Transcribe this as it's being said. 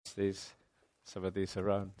some of these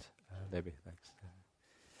around. Maybe, thanks.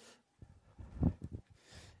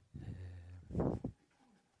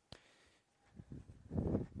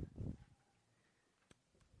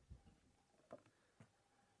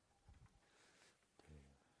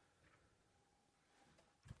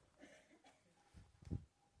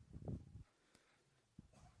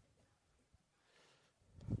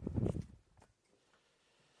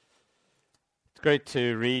 It's great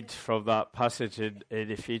to read from that passage in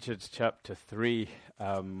Ephesians chapter 3.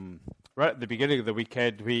 Right at the beginning of the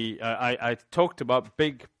weekend, I talked about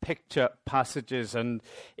big picture passages, and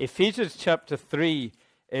Ephesians chapter 3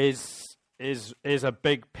 is a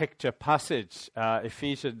big picture passage.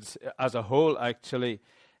 Ephesians as a whole, actually,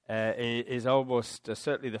 is almost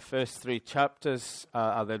certainly the first 3 chapters,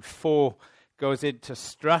 and then 4 goes into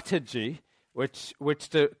strategy, which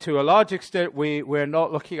to a large extent we're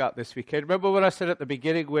not looking at this weekend. Remember what I said at the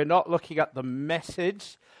beginning, we're not looking at the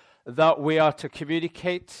message that we are to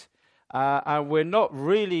communicate, and we're not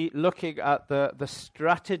really looking at the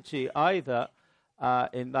strategy either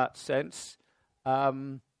in that sense.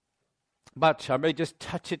 But I may just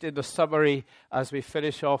touch it in the summary as we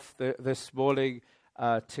finish off this morning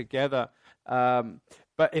together.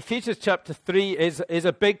 But Ephesians chapter 3 is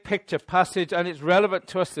a big picture passage, and it's relevant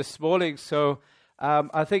to us this morning. So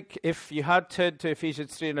I think if you had turned to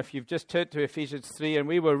Ephesians 3, and if you've just turned to Ephesians 3, and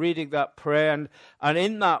we were reading that prayer, and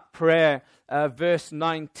in that prayer, verse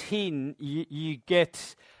 19, you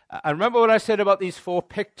get... and remember what I said about these 4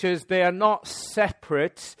 pictures? They are not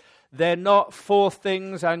separate. They're not 4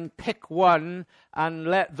 things, and pick one, and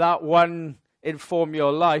let that one inform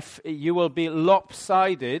your life. You will be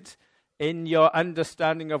lopsided in your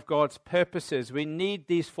understanding of God's purposes. We need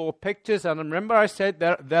these 4 pictures, and remember I said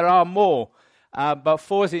there are more, but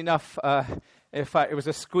 4 is enough. In fact, it was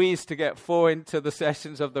a squeeze to get 4 into the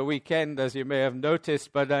sessions of the weekend, as you may have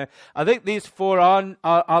noticed, but I think these 4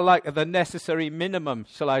 are like the necessary minimum,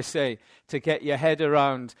 shall I say, to get your head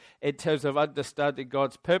around in terms of understanding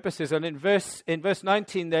God's purposes. And in verse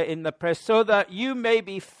 19 there in the prayer, so that you may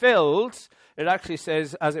be filled, it actually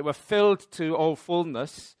says, as it were, filled to all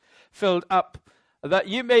fullness, filled up, that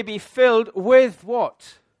you may be filled with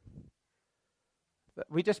what?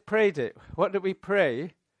 We just prayed it. What did we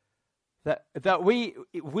pray? That we,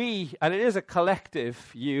 and it is a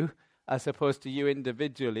collective you, as opposed to you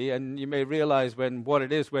individually, and you may realize what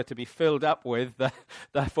it is we're to be filled up with,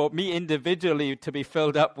 that for me individually to be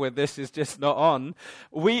filled up with, this is just not on.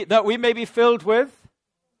 That we may be filled with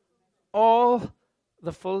all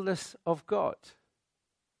the fullness of God.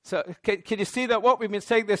 So can you see that what we've been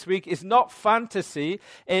saying this week is not fantasy,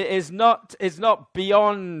 it is not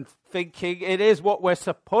beyond thinking, it is what we're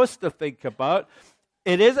supposed to think about.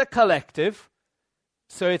 It is a collective,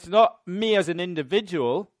 so it's not me as an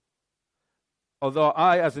individual, although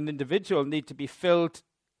I as an individual need to be filled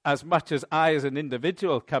as much as I as an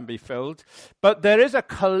individual can be filled, but there is a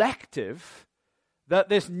collective that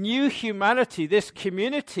this new humanity, this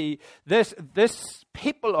community, this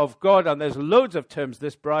people of God, and there's loads of terms,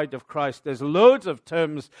 this bride of Christ, there's loads of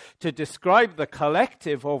terms to describe the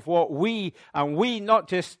collective of what we not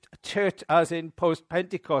just church as in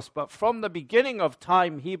post-Pentecost, but from the beginning of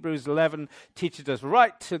time, Hebrews 11 teaches us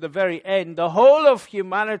right to the very end, the whole of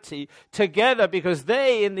humanity together, because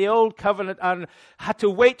they in the old covenant and had to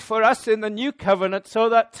wait for us in the new covenant so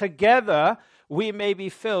that together we may be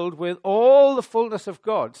filled with all the fullness of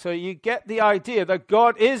God. So you get the idea that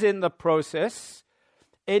God is in the process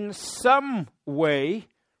in some way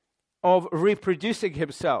of reproducing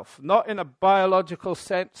himself, not in a biological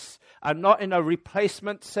sense, and not in a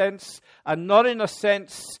replacement sense, and not in a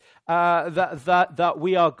sense that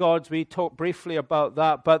we are God's. We talked briefly about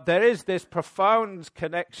that, but there is this profound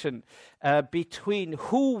connection between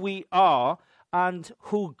who we are and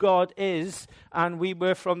who God is, and we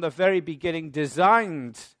were from the very beginning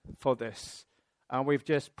designed for this, and we've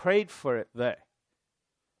just prayed for it there.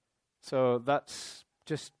 So that's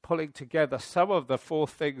just pulling together some of the 4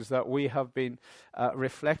 things that we have been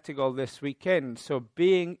reflecting on this weekend. So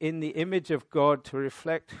being in the image of God to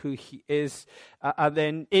reflect who he is, and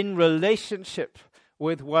then in relationship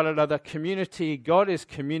with one another, community. God is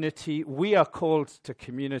community. We are called to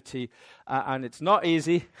community, and it's not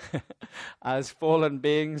easy as fallen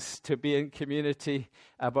beings to be in community,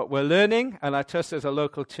 but we're learning, and I trust as a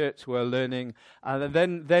local church we're learning. And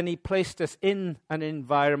then he placed us in an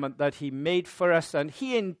environment that he made for us, and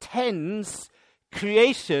he intends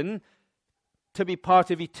creation to be part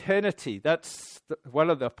of eternity. That's one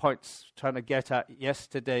of the points trying to get at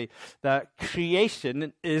yesterday, that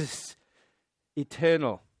creation is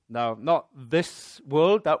eternal, Now, not this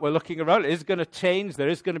world that we're looking around. It is going to change. There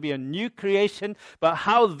is going to be a new creation. But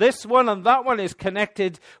how this one and that one is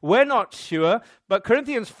connected, we're not sure. But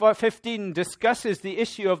Corinthians 15 discusses the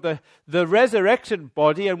issue of the resurrection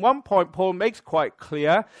body. And one point Paul makes quite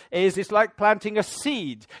clear is it's like planting a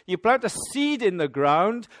seed. You plant a seed in the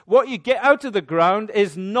ground. What you get out of the ground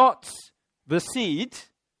is not the seed.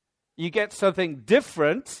 You get something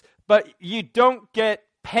different, but you don't get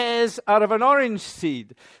pears out of an orange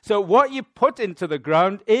seed. So what you put into the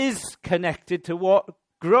ground is connected to what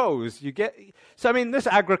grows. This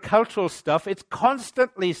agricultural stuff, it's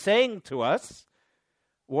constantly saying to us,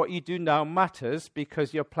 what you do now matters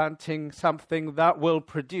because you're planting something that will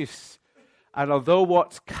produce. And although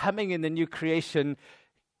what's coming in the new creation,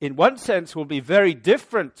 in one sense, will be very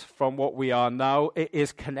different from what we are now, it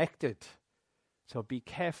is connected. So be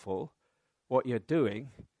careful what you're doing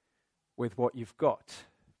with what you've got,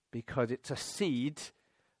 because it's a seed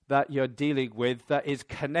that you're dealing with that is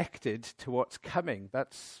connected to what's coming.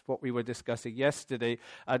 That's what we were discussing yesterday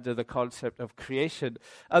under the concept of creation.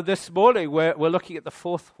 This morning we're looking at the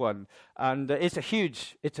fourth one, and it's a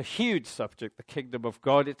huge subject, the kingdom of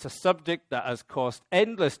God. It's a subject that has caused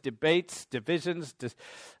endless debates, divisions,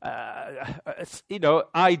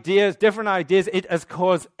 ideas, different ideas. It has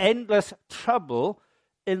caused endless trouble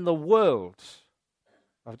in the world.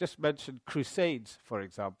 I've just mentioned crusades, for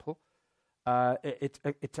example.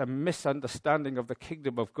 It's a misunderstanding of the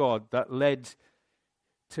kingdom of God that led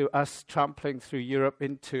to us trampling through Europe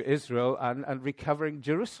into Israel and recovering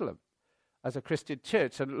Jerusalem as a Christian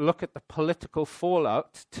church. And look at the political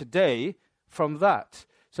fallout today from that.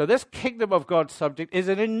 So this kingdom of God subject is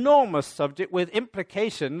an enormous subject with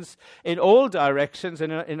implications in all directions.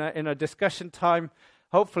 In a discussion time,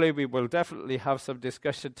 hopefully we will definitely have some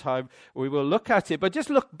discussion time. We will look at it. But just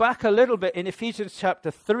look back a little bit in Ephesians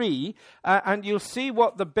chapter 3, and you'll see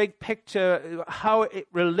what the big picture, how it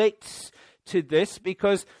relates to this,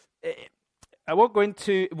 because I won't go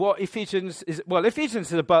into what Ephesians is. Well,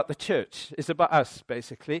 Ephesians is about the church. It's about us,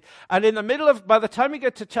 basically. And in the middle of, by the time we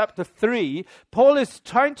get to chapter 3, Paul is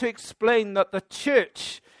trying to explain that the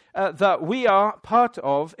church that we are part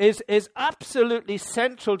of is absolutely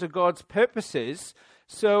central to God's purposes.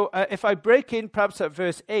 So if I break in perhaps at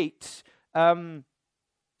verse 8, to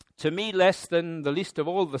me less than the least of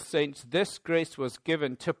all the saints, this grace was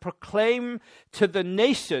given to proclaim to the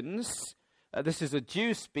nations, this is a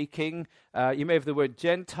Jew speaking, you may have the word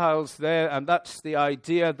Gentiles there, and that's the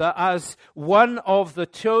idea that as one of the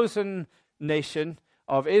chosen nation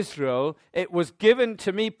of Israel, it was given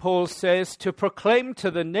to me, Paul says, to proclaim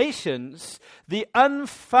to the nations the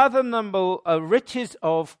unfathomable riches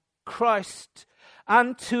of Christ,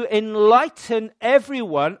 and to enlighten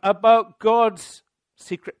everyone about God's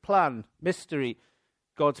secret plan, mystery,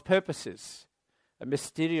 God's purposes, a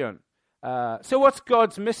mysterion. So what's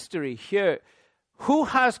God's mystery here? Who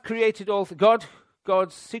has created all things?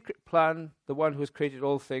 God's secret plan, the one who has created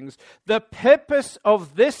all things. The purpose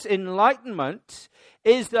of this enlightenment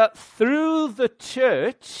is that through the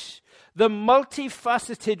church, the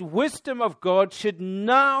multifaceted wisdom of God should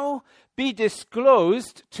now be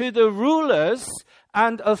disclosed to the rulers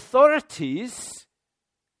and authorities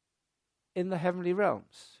in the heavenly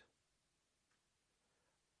realms.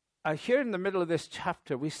 Here in the middle of this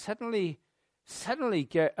chapter, we suddenly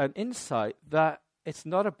get an insight that it's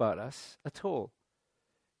not about us at all.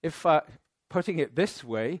 If putting it this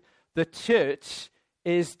way, the church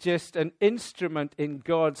is just an instrument in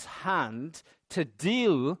God's hand to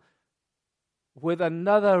deal with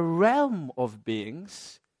another realm of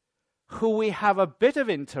beings who we have a bit of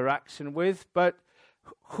interaction with, but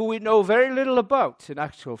who we know very little about in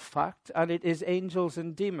actual fact, and it is angels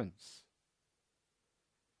and demons.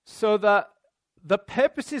 So that the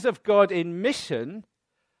purposes of God in mission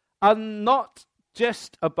are not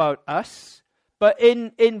just about us, but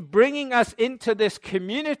in bringing us into this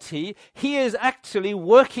community, he is actually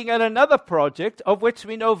working at another project of which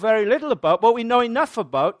we know very little about, but we know enough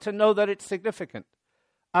about to know that it's significant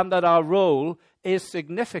and that our role is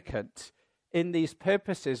significant in these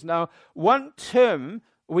purposes. Now, one term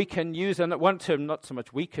we can use, and one term not so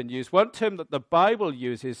much we can use, one term that the Bible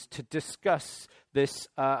uses to discuss this,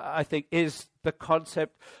 I think, is the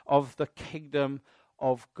concept of the kingdom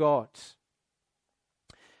of God.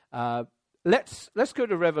 Let's go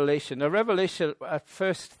to Revelation. Now, Revelation, at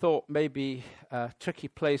first thought, may be a tricky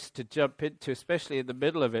place to jump into, especially in the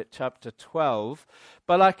middle of it, chapter 12.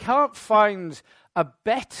 But I can't find a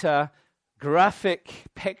better graphic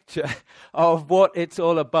picture of what it's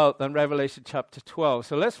all about than Revelation chapter 12.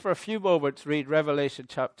 So let's, for a few moments, read Revelation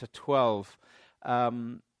chapter 12.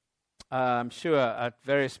 I'm sure at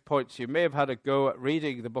various points you may have had a go at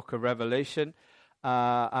reading the book of Revelation.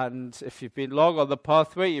 And if you've been long on the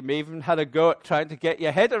pathway, you may even had a go at trying to get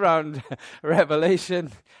your head around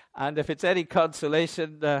Revelation. And if it's any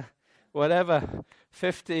consolation, whatever,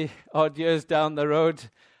 50 odd years down the road,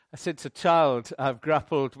 since a child, I've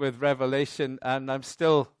grappled with Revelation, and I'm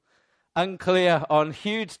still unclear on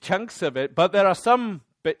huge chunks of it. But there are some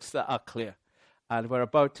bits that are clear. And we're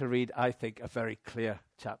about to read, I think, a very clear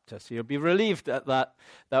chapter. So you'll be relieved at that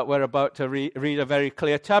we're about to read a very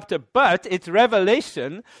clear chapter. But it's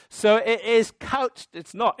Revelation, so it is couched.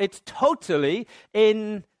 It's totally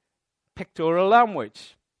in pictorial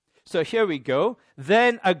language. So here we go.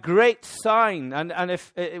 Then a great sign. And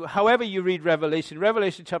if however you read Revelation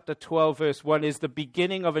chapter 12, verse 1 is the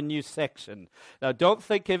beginning of a new section. Now, don't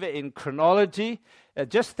think of it in chronology.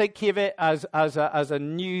 Just think of it as a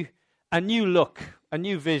new look, a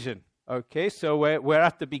new vision. Okay, so we're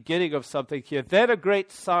at the beginning of something here. Then a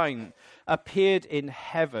great sign appeared in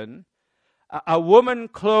heaven. A woman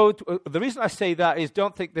clothed. The reason I say that is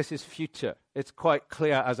don't think this is future. It's quite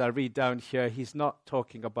clear as I read down here. He's not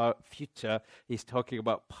talking about future. He's talking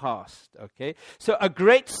about past. Okay, so a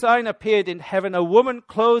great sign appeared in heaven. A woman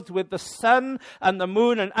clothed with the sun and the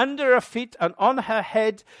moon, and under her feet and on her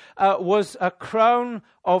head was a crown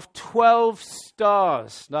of 12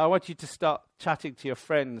 stars. Now I want you to start chatting to your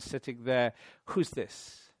friends sitting there. Who's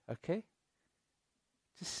this? Okay.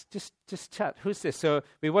 Just chat. Who's this? So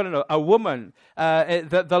we want to know. A woman.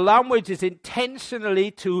 The language is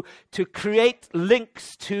intentionally to create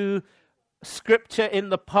links to Scripture in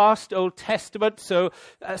the past, Old Testament. So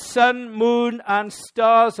sun, moon, and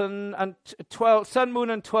stars, and 12 sun,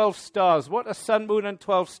 moon, and 12 stars. What do sun, moon, and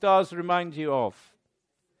 12 stars remind you of?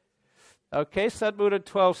 Okay, sun, moon, and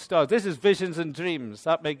 12 stars. This is visions and dreams.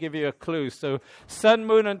 That may give you a clue. So sun,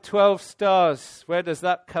 moon, and 12 stars. Where does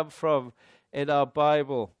that come from in our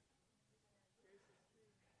Bible?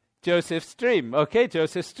 Joseph's dream. Okay,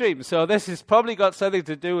 Joseph's dream. So this has probably got something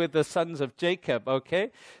to do with the sons of Jacob.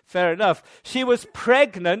 Okay, fair enough. She was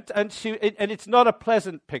pregnant, and it's not a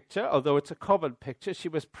pleasant picture, although it's a common picture. She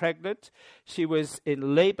was pregnant. She was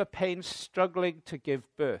in labor pains, struggling to give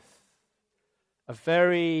birth. A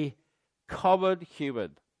very common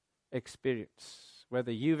human experience,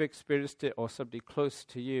 whether you've experienced it or somebody close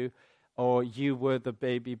to you, or you were the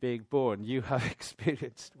baby being born. You have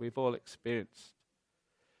experienced. We've all experienced.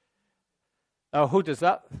 Now, who does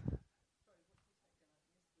that?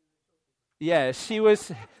 Yeah, she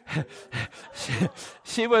was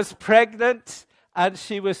she was pregnant, and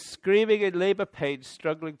she was screaming in labor pains,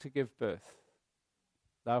 struggling to give birth.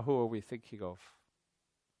 Now, who are we thinking of?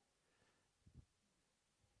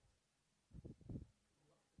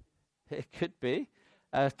 It could be.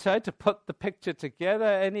 Try to put the picture together.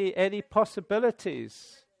 Any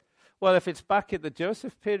possibilities? Well, if it's back in the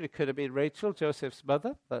Joseph period, it could have been Rachel, Joseph's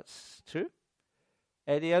mother. That's true.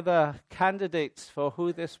 Any other candidates for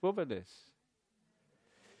who this woman is?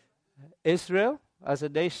 Israel as a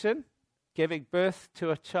nation giving birth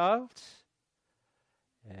to a child.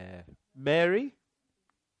 Mary.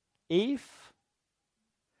 Eve.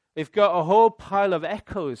 We've got a whole pile of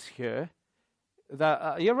echoes here.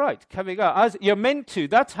 That you're right, coming out. As you're meant to.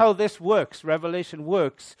 That's how this works. Revelation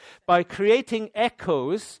works by creating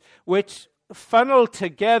echoes which funnel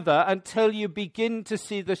together until you begin to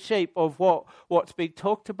see the shape of what's being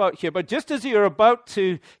talked about here. But just as you're about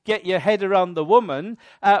to get your head around the woman,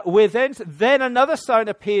 then another sign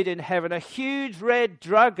appeared in heaven, a huge red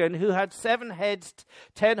dragon who had 7 heads,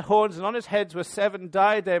 10 horns, and on his heads were 7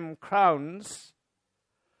 diadem crowns.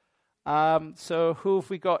 So who have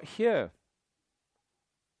we got here?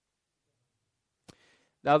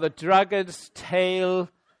 Now the dragon's tail,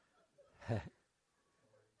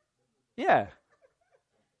 yeah.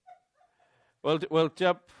 We'll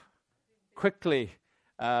jump quickly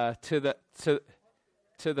to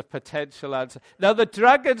the potential answer. Now the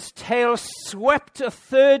dragon's tail swept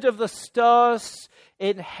 1/3 of the stars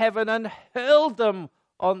in heaven and hurled them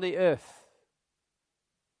on the earth.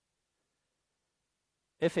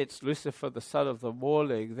 If it's Lucifer, the son of the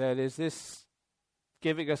morning, then is this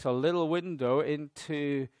giving us a little window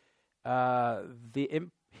into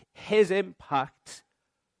his impact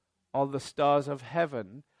on the stars of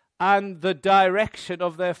heaven and the direction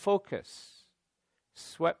of their focus.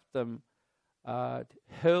 Swept them,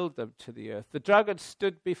 hurled them to the earth. The dragon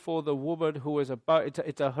stood before the woman who was about.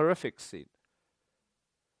 It's a horrific scene,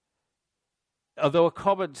 although a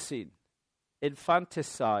common scene.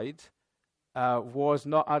 Infanticide was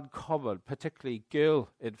not uncommon, particularly girl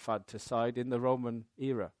infanticide in the Roman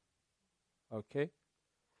era. Okay?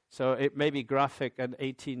 So it may be graphic and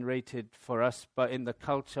 18 rated for us, but in the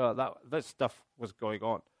culture, that stuff was going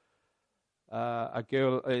on.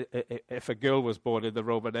 If a girl was born in the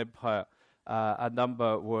Roman Empire, a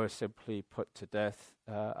number were simply put to death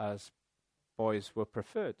as boys were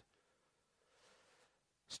preferred.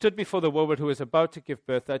 Stood before the woman who was about to give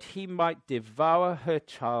birth, that he might devour her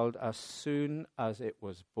child as soon as it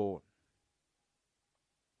was born.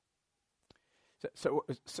 So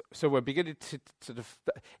we're beginning to sort of,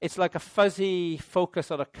 it's like a fuzzy focus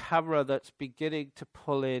on a camera that's beginning to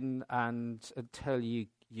pull in until you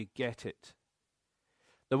get it.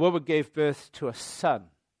 The woman gave birth to a son,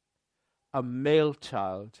 a male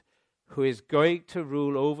child, who is going to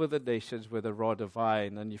rule over the nations with a rod of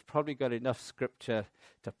iron. And you've probably got enough scripture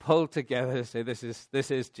to pull together and say, this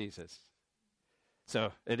is Jesus.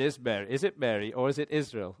 So it is Mary. Is it Mary, or is it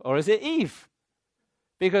Israel, or is it Eve?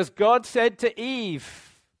 Because God said to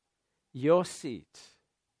Eve, your seed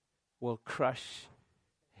will crush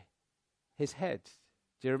his head.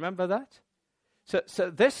 Do you remember that?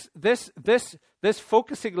 So this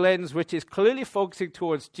focusing lens, which is clearly focusing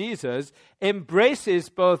towards Jesus, embraces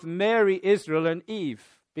both Mary, Israel, and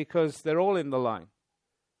Eve, because they're all in the line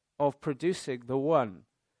of producing the one.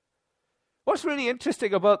 What's really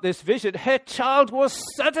interesting about this vision, her child was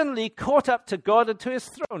suddenly caught up to God and to his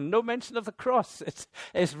throne. No mention of the cross.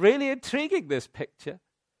 It's really intriguing, this picture.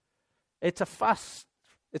 It's a fast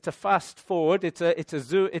forward. It's a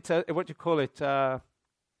zoom. It's a, what do you call it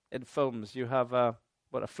in films? You have a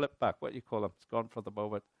flip back. What do you call them? It's gone for the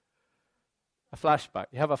moment. A flashback.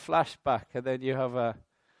 You have a flashback, and then you have a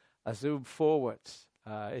zoom forwards.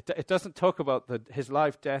 It doesn't talk about his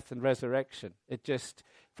life, death, and resurrection. It just,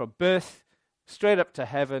 from birth straight up to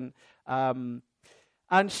heaven. And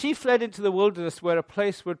she fled into the wilderness, where a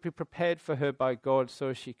place would be prepared for her by God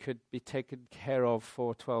so she could be taken care of for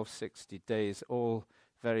 1260 days, all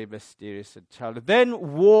very mysterious and childish.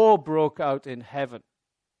 Then war broke out in heaven.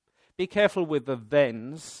 Be careful with the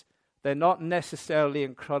thens. They're not necessarily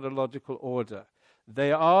in chronological order.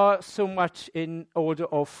 They are so much in order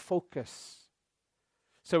of focus.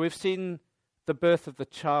 So we've seen the birth of the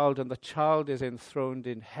child, and the child is enthroned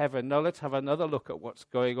in heaven. Now let's have another look at what's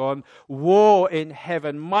going on. War in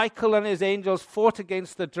heaven. Michael and his angels fought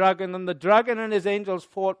against the dragon, and the dragon and his angels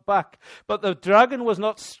fought back. But the dragon was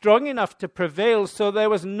not strong enough to prevail, so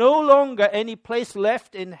there was no longer any place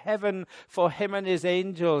left in heaven for him and his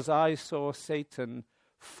angels. I saw Satan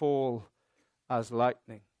fall as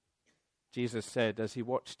lightning. Jesus said as he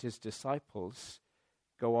watched his disciples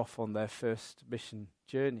go off on their first mission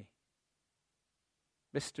journey.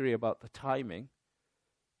 Mystery about the timing,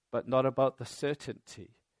 but not about the certainty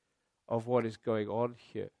of what is going on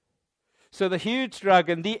here. So the huge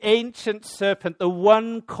dragon, the ancient serpent, the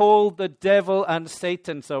one called the devil and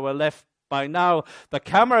Satan. So we're left by now. The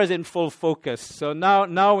camera is in full focus. So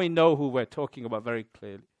now we know who we're talking about very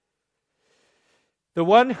clearly. The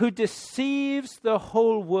one who deceives the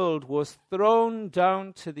whole world was thrown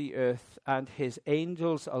down to the earth, and his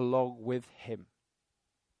angels along with him.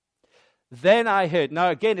 Then I heard. Now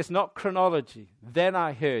again, it's not chronology. Then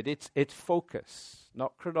I heard. It's focus,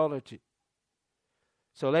 not chronology.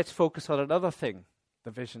 So let's focus on another thing,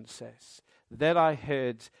 the vision says. Then I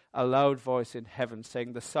heard a loud voice in heaven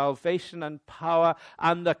saying, the salvation and power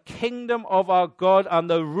and the kingdom of our God and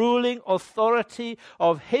the ruling authority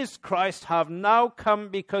of his Christ have now come,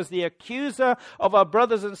 because the accuser of our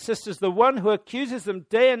brothers and sisters, the one who accuses them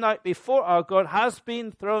day and night before our God, has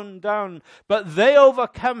been thrown down. But they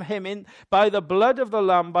overcome him by the blood of the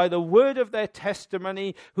Lamb, by the word of their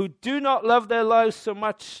testimony, who do not love their lives so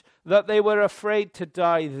much that they were afraid to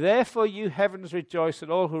die. Therefore you heavens rejoice,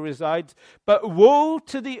 and all who reside. But woe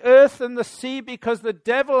to the earth and the sea, because the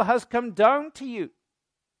devil has come down to you.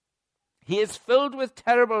 He is filled with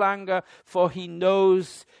terrible anger, for he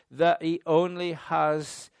knows that he only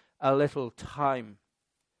has a little time.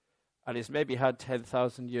 And he's maybe had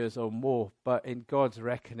 10,000 years or more, but in God's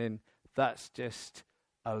reckoning, that's just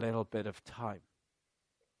a little bit of time.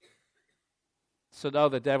 So now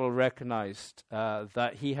the devil recognized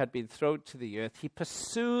that he had been thrown to the earth. He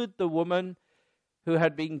pursued the woman who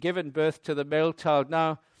had been given birth to the male child.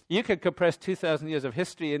 Now, you can compress 2,000 years of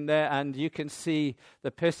history in there, and you can see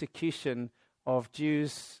the persecution of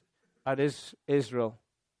Jews and Israel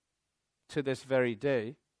to this very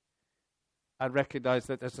day, and recognize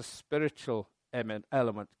that there's a spiritual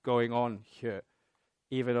element going on here,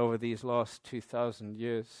 even over these last 2,000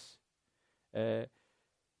 years.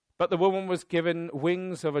 But the woman was given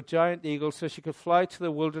wings of a giant eagle so she could fly to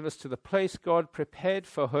the wilderness, to the place God prepared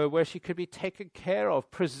for her, where she could be taken care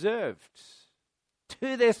of, preserved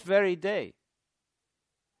to this very day.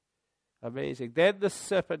 Amazing. Then the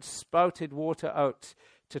serpent spouted water out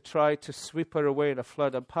to try to sweep her away in a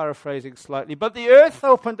flood. I'm paraphrasing slightly. But the earth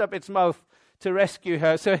opened up its mouth to rescue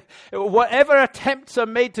her. So whatever attempts are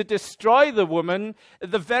made to destroy the woman,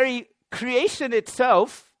 the very creation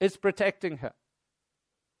itself is protecting her.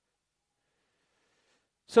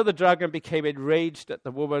 So the dragon became enraged at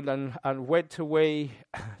the woman and went away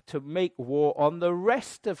to make war on the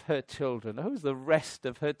rest of her children. Who's the rest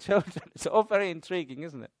of her children? It's all very intriguing,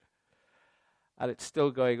 isn't it? And it's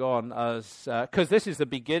still going on as, because this is the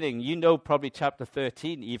beginning. You know probably chapter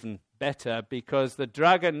 13 even better, because the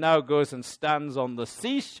dragon now goes and stands on the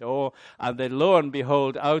seashore, and then lo and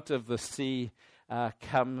behold, out of the sea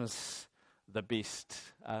comes the beast.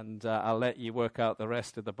 And I'll let you work out the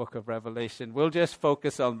rest of the book of Revelation. We'll just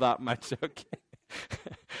focus on that much, okay?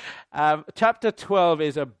 Chapter 12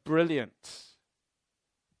 is a brilliant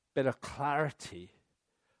bit of clarity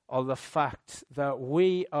on the fact that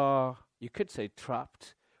we are, you could say,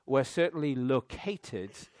 trapped. We're certainly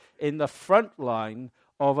located in the front line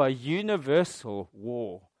of a universal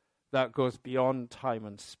war that goes beyond time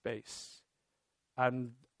and space.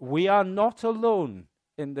 And we are not alone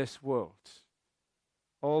in this world.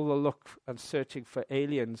 All the look and searching for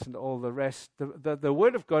aliens and all the rest, the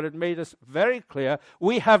Word of God had made us very clear,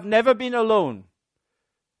 we have never been alone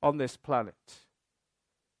on this planet.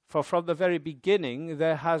 For from the very beginning,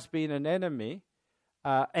 there has been an enemy,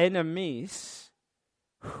 enemies,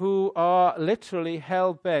 who are literally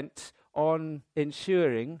hell-bent on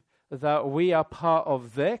ensuring that we are part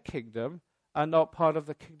of their kingdom and not part of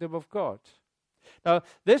the kingdom of God. Now,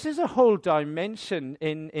 this is a whole dimension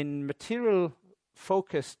in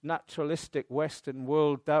material-focused, naturalistic Western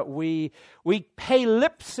world that we pay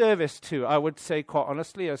lip service to, I would say quite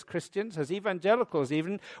honestly, as Christians, as evangelicals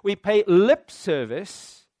even. We pay lip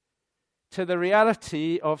service to the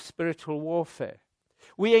reality of spiritual warfare.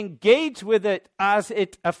 We engage with it as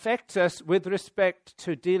it affects us with respect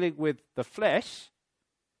to dealing with the flesh,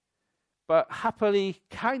 but happily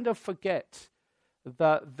kind of forget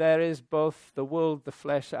that there is both the world, the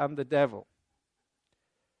flesh, and the devil.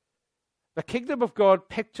 The kingdom of God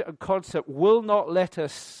picture and concept will not let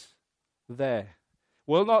us there,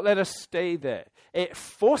 will not let us stay there. It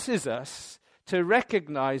forces us to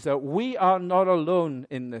recognize that we are not alone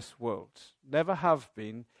in this world, never have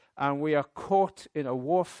been, and we are caught in a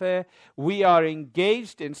warfare. We are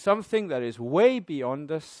engaged in something that is way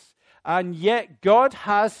beyond us, and yet God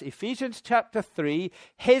has, Ephesians chapter 3,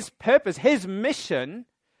 his purpose, his mission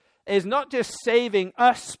is not just saving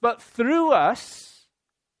us, but through us,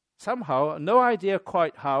 somehow, no idea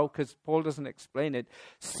quite how, because Paul doesn't explain it,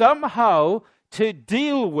 somehow to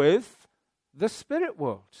deal with the spirit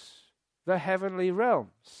worlds, the heavenly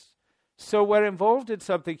realms. So we're involved in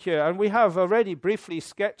something here, and we have already briefly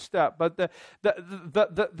sketched that, but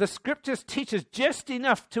the scriptures teach us just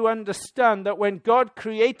enough to understand that when God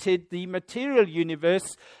created the material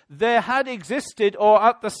universe, there had existed, or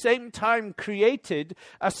at the same time created,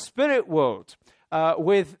 a spirit world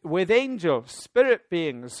with angels, spirit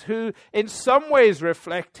beings, who in some ways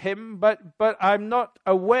reflect him, but I'm not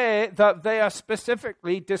aware that they are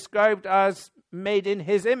specifically described as made in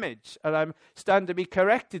his image. And I stand to be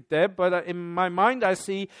corrected there, but in my mind I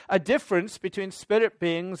see a difference between spirit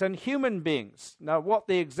beings and human beings. Now, what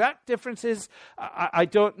the exact difference is, I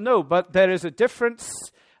don't know, but there is a difference,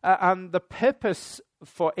 and the purpose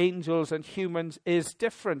for angels and humans is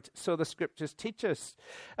different, so the scriptures teach us.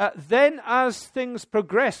 Then as things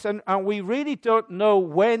progress, and we really don't know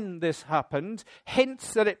when this happened,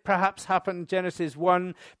 hints that it perhaps happened Genesis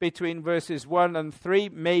 1 between verses 1 and 3,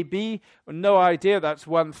 maybe, no idea, that's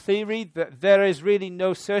one theory, that there is really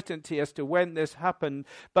no certainty as to when this happened,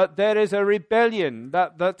 but there is a rebellion,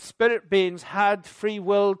 that spirit beings had free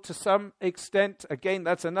will to some extent. Again,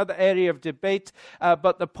 that's another area of debate,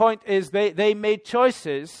 but the point is they made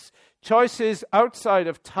choices outside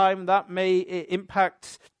of time that may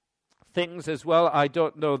impact things as well. I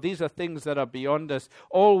don't know. These are things that are beyond us.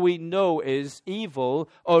 All we know is evil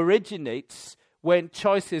originates when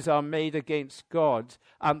choices are made against God,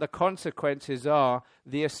 and the consequences are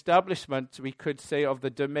the establishment, we could say, of the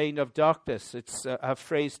domain of darkness. It's a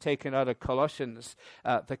phrase taken out of Colossians,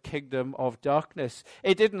 the kingdom of darkness.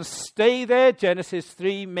 It didn't stay there. Genesis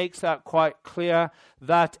 3 makes that quite clear.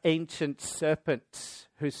 That ancient serpent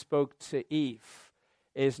who spoke to Eve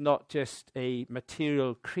is not just a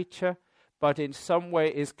material creature, but in some way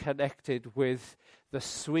is connected with the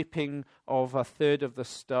sweeping of a third of the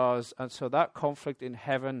stars. And so that conflict in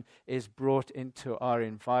heaven is brought into our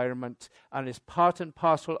environment and is part and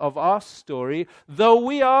parcel of our story, though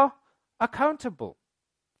we are accountable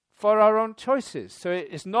for our own choices. So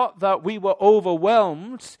it's not that we were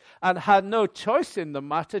overwhelmed and had no choice in the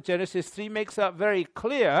matter. Genesis 3 makes that very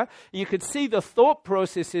clear. You can see the thought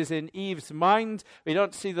processes in Eve's mind. We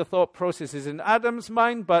don't see the thought processes in Adam's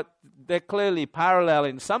mind, but they're clearly parallel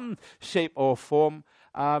in some shape or form.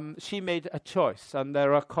 She made a choice, and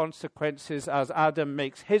there are consequences as Adam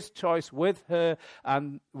makes his choice with her,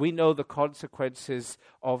 and we know the consequences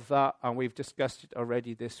of that, and we've discussed it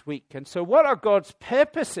already this week. And so what are God's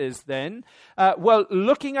purposes then? Well,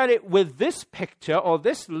 looking at it with this picture or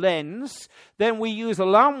this lens, then we use a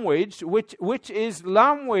language which is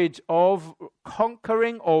language of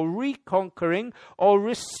conquering or reconquering or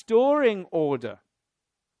restoring order.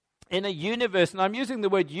 In a universe, and I'm using the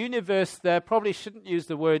word universe there, probably shouldn't use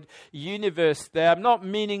the word universe there. I'm not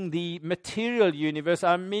meaning the material universe,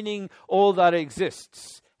 I'm meaning all that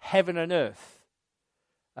exists, heaven and earth,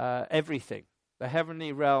 everything. The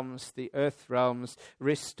heavenly realms, the earth realms,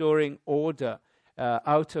 restoring order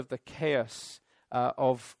out of the chaos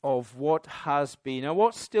of what has been and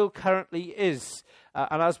what still currently is.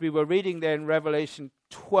 And as we were reading there in Revelation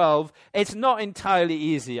 12, it's not entirely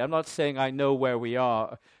easy. I'm not saying I know where we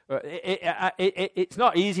are. It's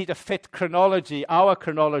not easy to fit chronology, our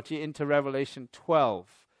chronology, into Revelation 12,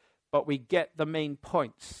 but we get the main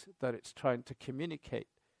points that it's trying to communicate.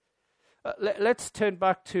 Let's turn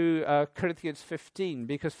back to Corinthians 15,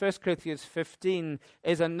 because 1 Corinthians 15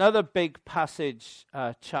 is another big passage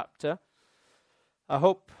chapter. I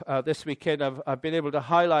hope this weekend I've been able to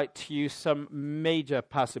highlight to you some major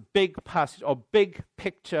big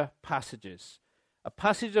picture passages. A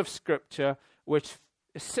passage of Scripture which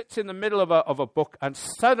sits in the middle of a book, and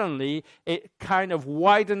suddenly it kind of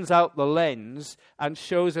widens out the lens and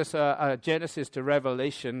shows us a Genesis to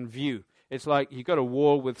Revelation view. It's like you got a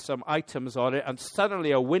wall with some items on it, and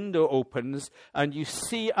suddenly a window opens and you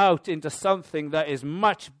see out into something that is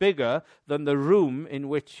much bigger than the room in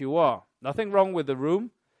which you are. Nothing wrong with the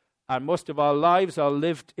room, and most of our lives are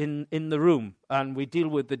lived in the room, and we deal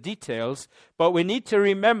with the details, but we need to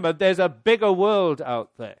remember there's a bigger world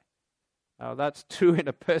out there. Now, that's true in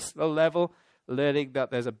a personal level, learning that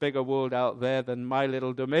there's a bigger world out there than my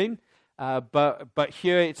little domain. But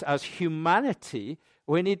here it's as humanity,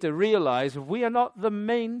 we need to realize we are not the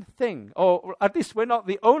main thing, or at least we're not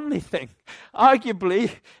the only thing.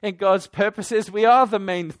 Arguably, in God's purposes, we are the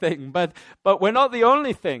main thing, but we're not the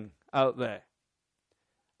only thing out there.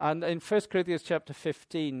 And in 1 Corinthians chapter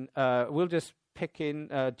 15, we'll just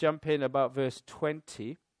jump in about verse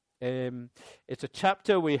 20. It's a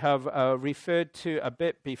chapter we have referred to a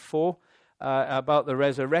bit before about the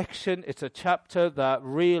resurrection. It's a chapter that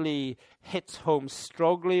really hits home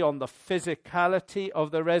strongly on the physicality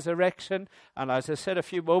of the resurrection. And as I said a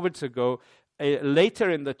few moments ago,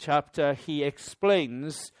 later in the chapter, he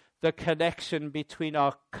explains the connection between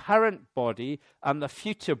our current body and the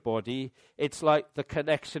future body. It's like the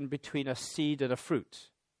connection between a seed and a fruit.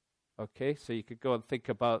 Okay, so you could go and think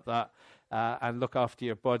about that and look after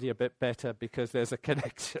your body a bit better because there's a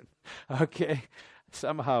connection. Okay,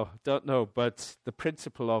 somehow, don't know, but the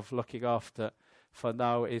principle of looking after for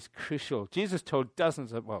now is crucial. Jesus told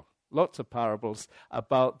lots of parables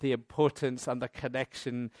about the importance and the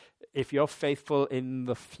connection. If you're faithful in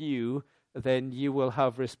the few, then you will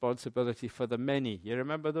have responsibility for the many. You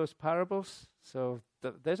remember those parables? So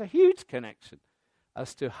there's a huge connection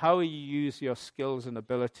as to how you use your skills and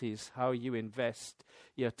abilities, how you invest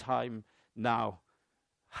your time now,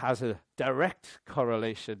 has a direct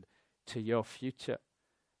correlation to your future.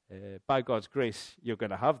 By God's grace, you're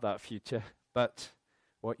going to have that future, but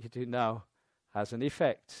what you do now has an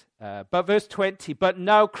effect. But verse 20, but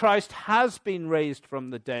now Christ has been raised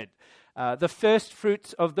from the dead, the first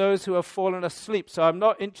fruits of those who have fallen asleep. So I'm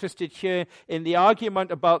not interested here in the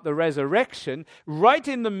argument about the resurrection. Right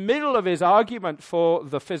in the middle of his argument for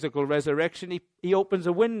the physical resurrection, he opens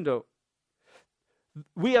a window.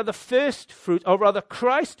 We are the first fruit, or rather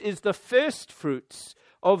Christ is the first fruits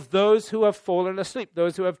of those who have fallen asleep,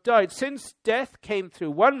 those who have died. Since death came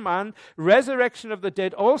through one man, resurrection of the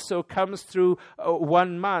dead also comes through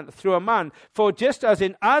one man, through a man. For just as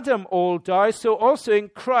in Adam all die, so also in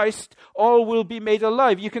Christ all will be made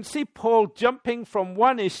alive. You can see Paul jumping from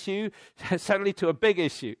one issue suddenly to a big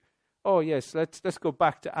issue. Oh yes, let's go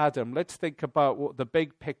back to Adam. Let's think about what the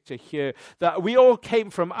big picture here, that we all came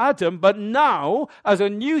from Adam, but now, as a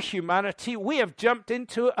new humanity, we have jumped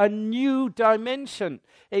into a new dimension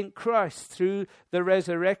in Christ through the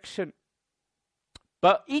resurrection.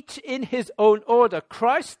 But each in his own order.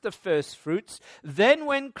 Christ the first fruits, then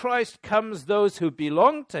when Christ comes, those who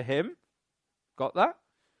belong to him. Got that?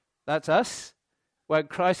 That's us. When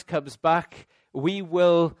Christ comes back, we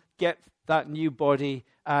will get that new body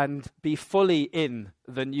and be fully in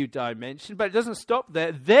the new dimension. But it doesn't stop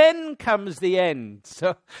there. Then comes the end.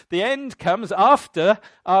 So the end comes after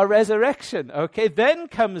our resurrection. Okay, then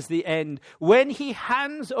comes the end when he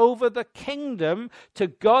hands over the kingdom to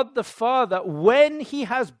God the Father, when he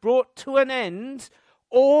has brought to an end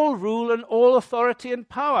all rule and all authority and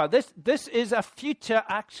power. This is a future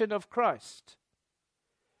action of Christ.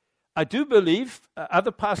 I do believe,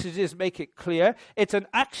 other passages make it clear, it's an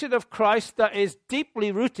action of Christ that is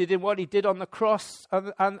deeply rooted in what he did on the cross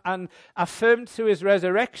and affirmed through his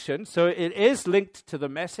resurrection. So it is linked to the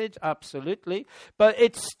message, absolutely. But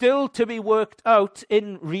it's still to be worked out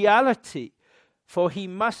in reality. For he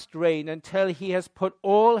must reign until he has put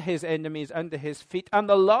all his enemies under his feet. And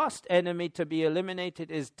the last enemy to be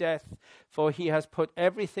eliminated is death. For he has put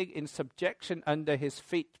everything in subjection under his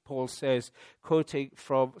feet, Paul says, quoting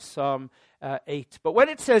from Psalm 8. But when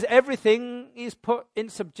it says everything is put in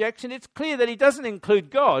subjection, it's clear that he doesn't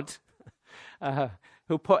include God,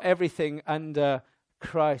 who put everything under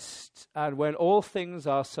Christ. And when all things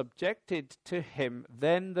are subjected to him,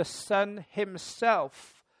 then the Son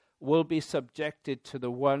himself will be subjected to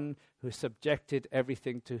the one who subjected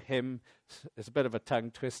everything to him. It's a bit of a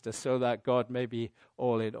tongue twister, so that God may be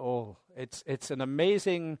all in all. It's an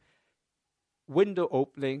amazing window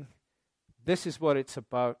opening. This is what it's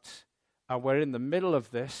about, and we're in the middle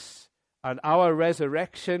of this, and our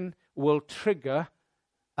resurrection will trigger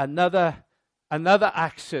another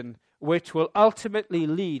action which will ultimately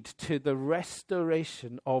lead to the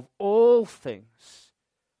restoration of all things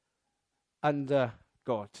under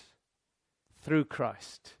God through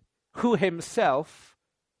Christ, who himself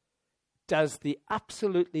does the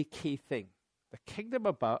absolutely key thing. The kingdom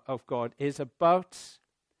of God is about,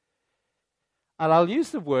 and I'll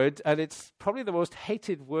use the word, and it's probably the most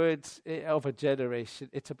hated word of a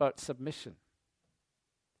generation, it's about submission.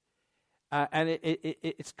 And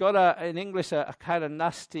it's got, in English, a kind of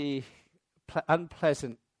nasty,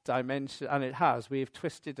 unpleasant dimension, and it has. We've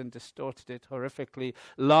twisted and distorted it horrifically,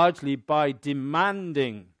 largely by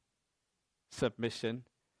demanding submission.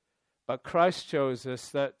 But Christ shows us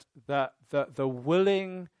that the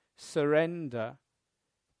willing surrender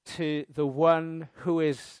to the one who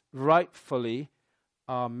is rightfully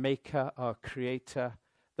our maker, our creator,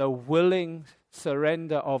 the willing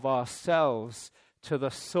surrender of ourselves to the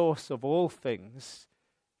source of all things,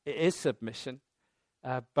 it is submission,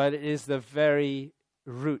 but it is the very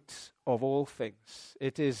root of all things.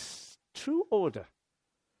 It is true order.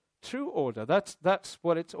 True order. That's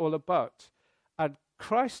what it's all about. And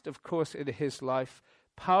Christ, of course, in his life,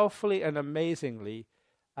 powerfully and amazingly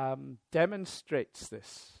demonstrates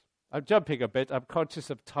this. I'm jumping a bit. I'm conscious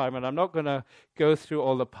of time, and I'm not going to go through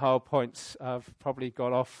all the PowerPoints. I've probably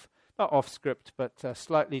got not off script, but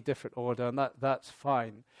slightly different order, and that's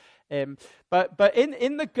fine. But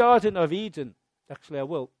in the Garden of Eden, actually I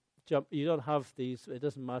will jump. You don't have these. It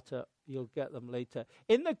doesn't matter. You'll get them later.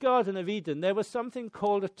 In the Garden of Eden, there was something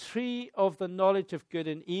called a tree of the knowledge of good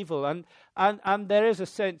and evil, and there is a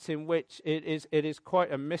sense in which it is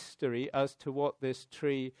quite a mystery as to what this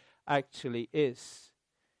tree actually is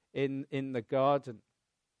in the garden.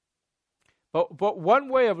 But one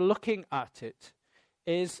way of looking at it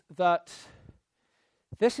is that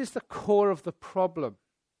this is the core of the problem.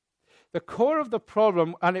 The core of the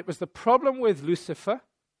problem, and it was the problem with Lucifer.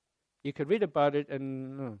 You could read about it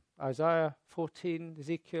in Isaiah 14,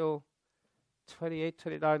 Ezekiel 28,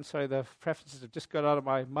 29. Sorry, the prefaces have just got out of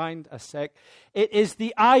my mind a sec. It is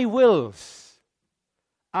the I wills.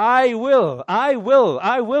 I will, I will,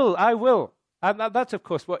 I will, I will. And that's, of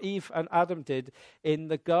course, what Eve and Adam did in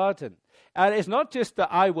the garden. And it's not just that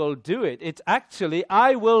I will do it. It's actually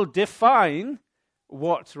I will define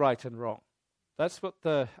what's right and wrong. That's what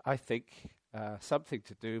I think, something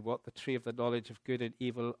to do what the tree of the knowledge of good and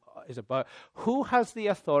evil is about. Who has the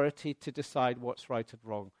authority to decide what's right and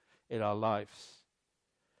wrong in our lives?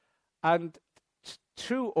 And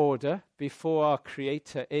true order before our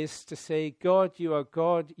Creator is to say, God, you are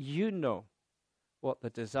God, you know what the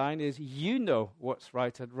design is, you know what's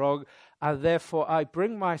right and wrong, and therefore I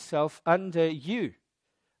bring myself under you.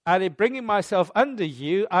 And in bringing myself under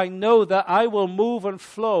you, I know that I will move and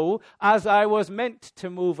flow as I was meant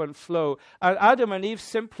to move and flow. And Adam and Eve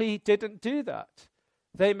simply didn't do that.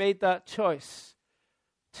 They made that choice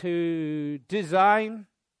to design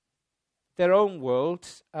their own world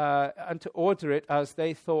and to order it as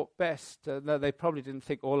they thought best. No, they probably didn't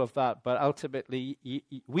think all of that, but ultimately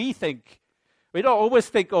we don't always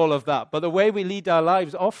think all of that, but the way we lead our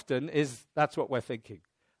lives often is that's what we're thinking.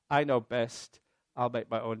 I know best. I'll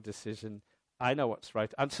make my own decision. I know what's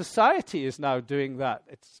right. And society is now doing that.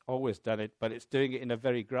 It's always done it, but it's doing it in a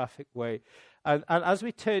very graphic way. And as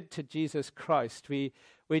we turn to Jesus Christ, we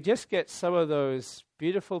just get some of those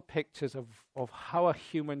beautiful pictures of how a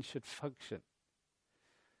human should function.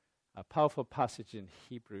 A powerful passage in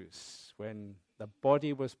Hebrews, when the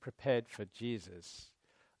body was prepared for Jesus.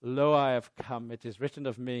 Lo, I have come, it is written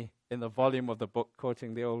of me in the volume of the book,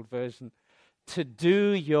 quoting the old version, to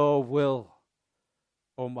do your will,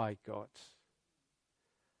 O my God.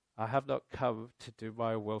 I have not come to do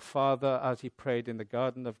my will. Father, as he prayed in the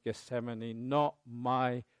Garden of Gethsemane, not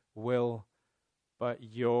my will, but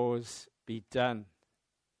yours be done.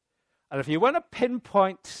 And if you want to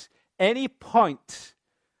pinpoint any point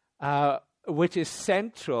which is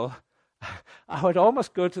central, I would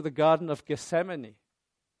almost go to the Garden of Gethsemane.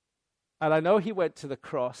 And I know he went to the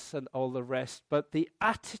cross and all the rest, but the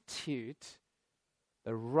attitude,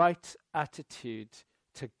 the right attitude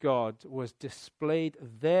to God was displayed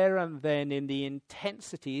there and then in the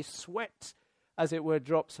intensity, sweat, as it were,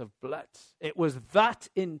 drops of blood. It was that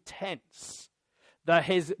intense that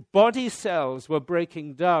his body cells were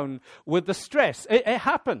breaking down with the stress. It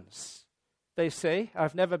happens, they say.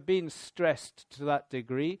 I've never been stressed to that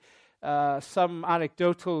degree. Some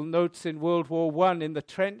anecdotal notes in World War I in the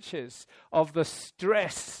trenches of the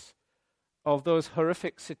stress of those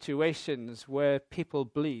horrific situations where people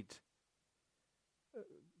bleed.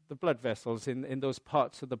 The blood vessels in those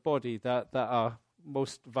parts of the body that are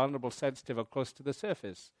most vulnerable, sensitive, or close to the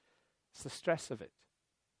surface. It's the stress of it.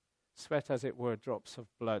 Sweat, as it were, drops of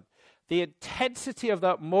blood. The intensity of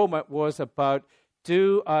that moment was about,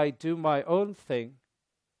 do I do my own thing,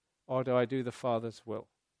 or do I do the Father's will?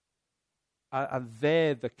 And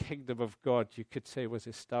there the kingdom of God, you could say, was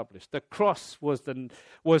established. The cross was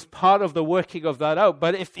part of the working of that out.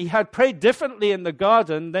 But if he had prayed differently in the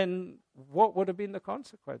garden, then what would have been the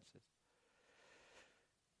consequences?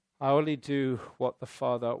 I only do what the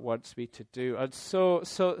Father wants me to do. And so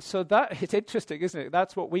that, it's interesting, isn't it?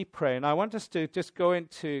 That's what we pray. And I want us to just go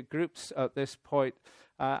into groups at this point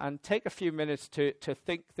and take a few minutes to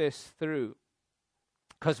think this through.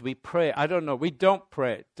 Because we pray. I don't know. We don't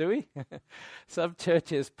pray, do we? Some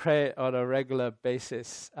churches pray on a regular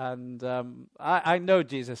basis. And I know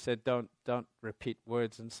Jesus said don't repeat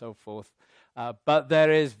words and so forth. But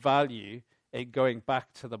there is value in going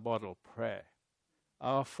back to the model prayer.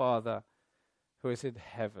 Our Father who is in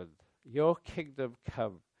heaven, your kingdom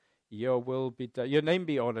come, your will be done. Your name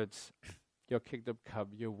be honored, your kingdom come,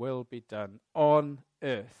 your will be done on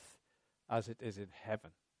earth as it is in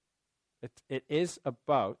heaven. It is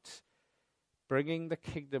about bringing the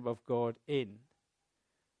kingdom of God in.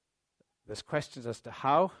 There's questions as to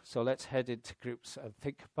how, so let's head into groups and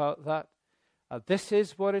think about that. This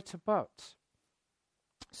is what it's about.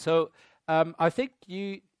 So I think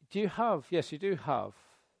you do have, yes, you do have.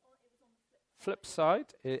 Flip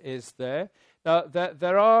side is there. Now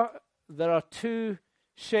there are two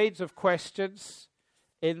shades of questions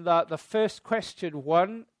in that the first question,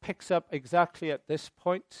 1, picks up exactly at this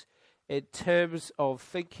point in terms of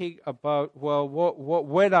thinking about, well, what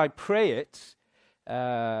when I pray it,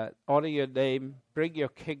 honor your name, bring your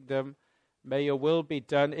kingdom, may your will be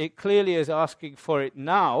done. It clearly is asking for it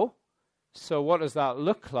now. So what does that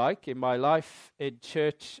look like in my life, in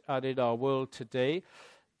church, and in our world today?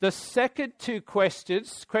 The second two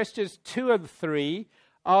questions 2 and 3,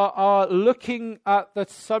 are looking at the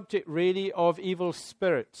subject really of evil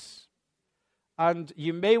spirits. And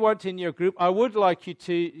you may want in your group, I would like you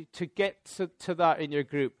to get to that in your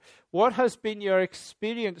group. What has been your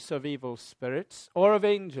experience of evil spirits or of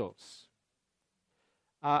angels?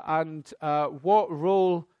 And what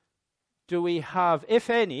role do we have, if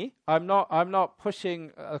any? I'm not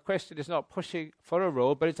pushing, the question is not pushing for a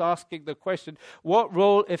role, but it's asking the question, what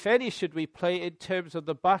role, if any, should we play in terms of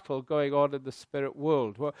the battle going on in the spirit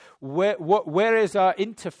world? Where is our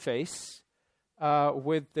interface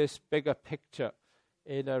with this bigger picture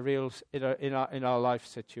in our life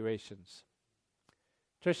situations?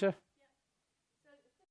 Tricia,